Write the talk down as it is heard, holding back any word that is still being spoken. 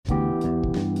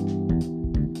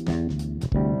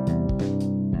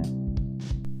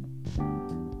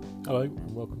Hello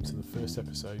and welcome to the first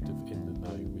episode of In the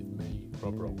Know with me,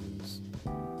 Rob Rollins.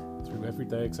 Through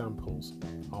everyday examples,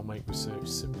 I'll make research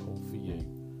simple for you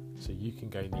so you can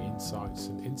gain the insights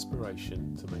and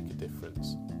inspiration to make a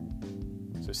difference.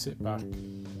 So sit back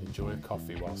and enjoy a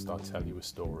coffee whilst I tell you a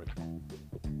story.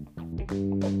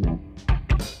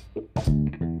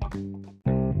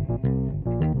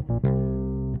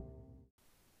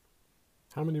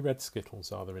 How many red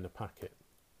Skittles are there in a packet?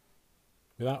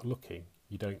 Without looking,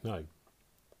 you don't know.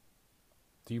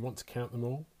 Do you want to count them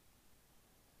all?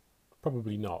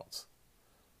 Probably not.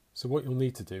 So what you'll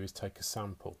need to do is take a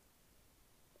sample.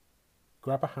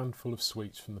 Grab a handful of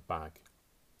sweets from the bag,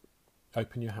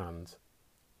 open your hand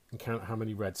and count how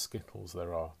many red Skittles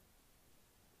there are.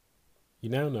 You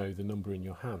now know the number in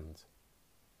your hand.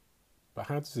 But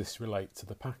how does this relate to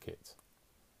the packet?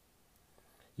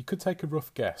 You could take a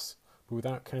rough guess, but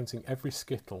without counting every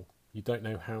Skittle, you don't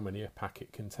know how many a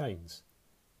packet contains.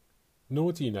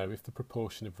 Nor do you know if the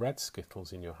proportion of red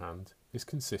Skittles in your hand is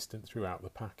consistent throughout the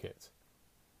packet.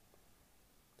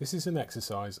 This is an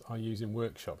exercise I use in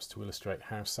workshops to illustrate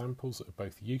how samples are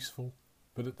both useful,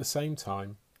 but at the same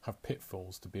time have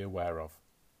pitfalls to be aware of.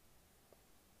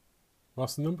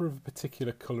 Whilst the number of a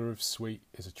particular colour of sweet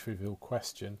is a trivial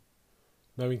question,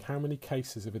 knowing how many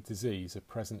cases of a disease are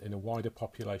present in a wider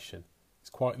population is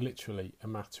quite literally a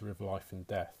matter of life and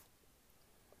death.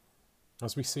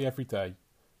 As we see every day,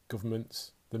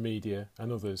 governments, the media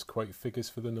and others quote figures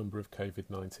for the number of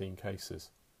COVID-19 cases.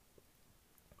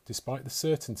 Despite the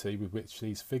certainty with which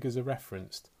these figures are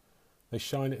referenced, they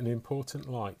shine an important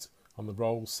light on the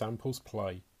role samples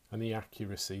play and the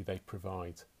accuracy they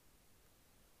provide.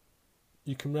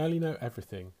 You can rarely know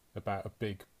everything about a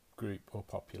big group or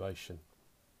population.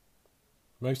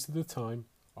 Most of the time,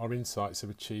 our insights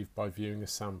are achieved by viewing a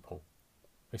sample,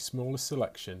 a smaller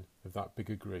selection of that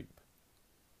bigger group.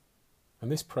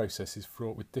 And this process is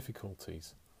fraught with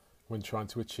difficulties when trying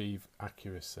to achieve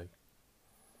accuracy.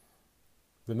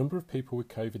 The number of people with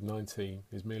COVID-19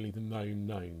 is merely the known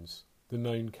knowns, the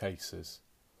known cases.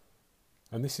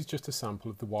 And this is just a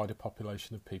sample of the wider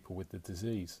population of people with the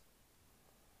disease.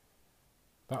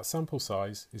 That sample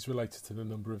size is related to the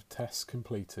number of tests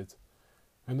completed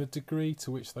and the degree to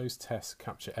which those tests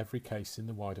capture every case in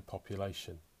the wider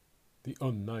population, the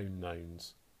unknown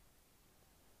knowns.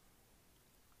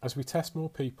 As we test more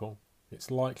people, it's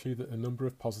likely that the number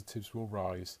of positives will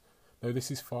rise, though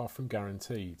this is far from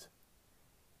guaranteed.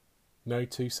 No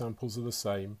two samples are the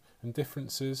same, and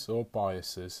differences or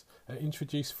biases are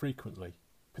introduced frequently,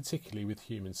 particularly with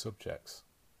human subjects.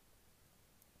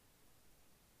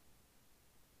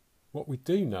 What we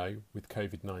do know with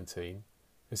COVID-19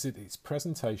 is that its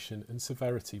presentation and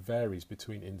severity varies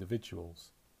between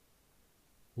individuals.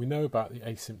 We know about the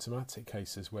asymptomatic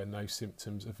cases where no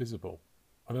symptoms are visible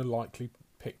and are likely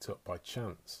picked up by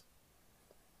chance.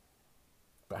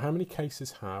 But how many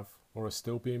cases have or are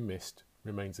still being missed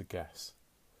remains a guess.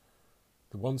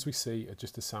 The ones we see are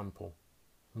just a sample,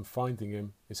 and finding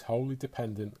them is wholly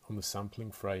dependent on the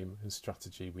sampling frame and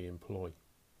strategy we employ.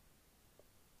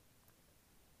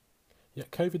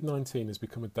 Yet COVID-19 has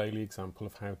become a daily example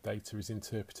of how data is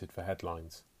interpreted for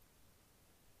headlines.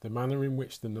 The manner in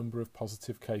which the number of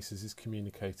positive cases is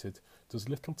communicated does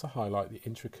little to highlight the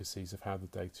intricacies of how the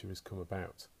data has come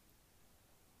about.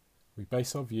 We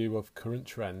base our view of current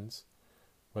trends,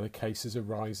 whether cases are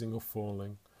rising or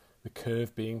falling, the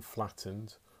curve being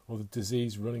flattened, or the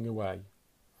disease running away,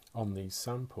 on these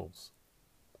samples.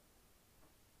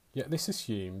 Yet this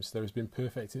assumes there has been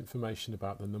perfect information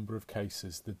about the number of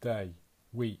cases the day,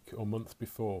 week or month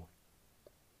before.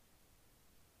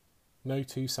 No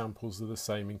two samples are the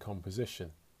same in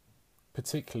composition,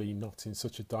 particularly not in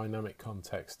such a dynamic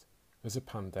context as a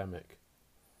pandemic.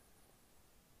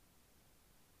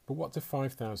 But what do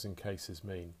 5,000 cases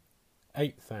mean?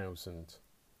 8,000?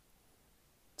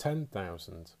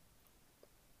 10,000?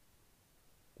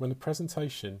 When the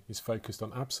presentation is focused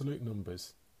on absolute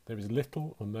numbers, there is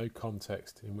little or no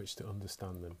context in which to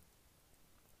understand them.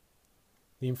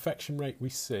 The infection rate we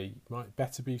see might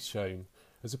better be shown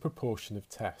as a proportion of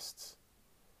tests.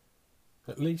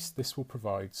 At least this will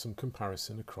provide some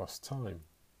comparison across time.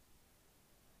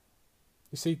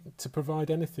 You see, to provide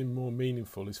anything more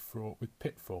meaningful is fraught with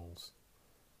pitfalls.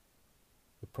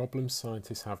 The problem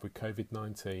scientists have with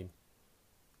COVID-19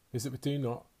 is that we do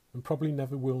not, and probably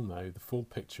never will know, the full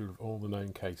picture of all the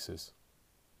known cases,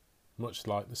 much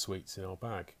like the sweets in our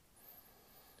bag.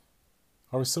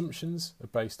 Our assumptions are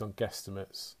based on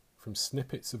guesstimates from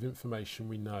snippets of information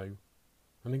we know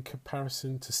and in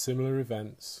comparison to similar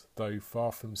events, though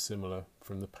far from similar,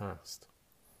 from the past.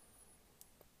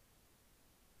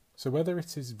 So whether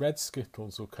it is red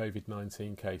skittles or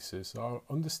COVID-19 cases, our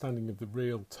understanding of the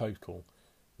real total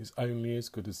is only as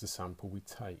good as the sample we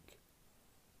take.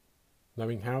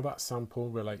 Knowing how that sample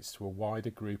relates to a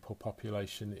wider group or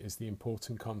population is the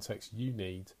important context you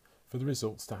need for the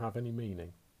results to have any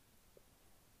meaning.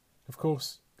 Of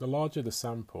course, the larger the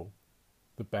sample,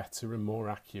 the better and more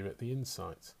accurate the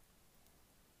insight.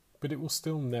 But it will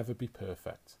still never be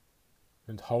perfect,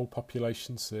 and whole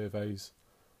population surveys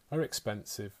are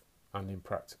expensive and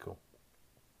impractical.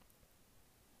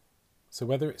 So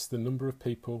whether it's the number of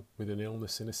people with an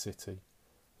illness in a city,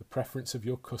 the preference of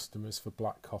your customers for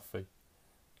black coffee,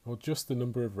 or just the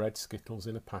number of red skittles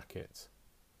in a packet,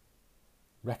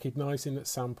 recognising that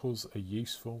samples are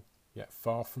useful yet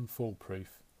far from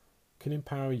foolproof can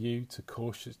empower you to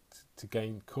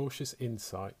gain cautious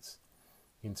insights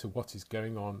into what is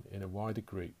going on in a wider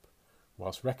group,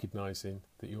 whilst recognising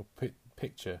that your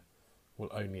picture will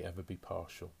only ever be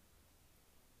partial.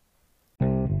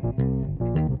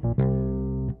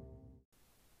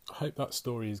 I hope that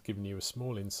story has given you a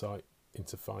small insight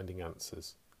into finding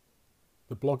answers.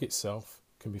 The blog itself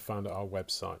can be found at our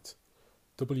website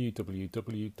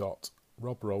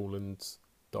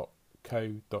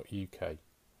www.robrowlands.co.uk,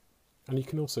 and you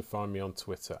can also find me on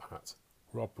Twitter at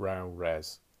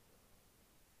RobRowRes.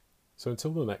 So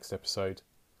until the next episode,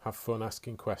 have fun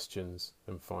asking questions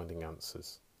and finding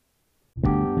answers.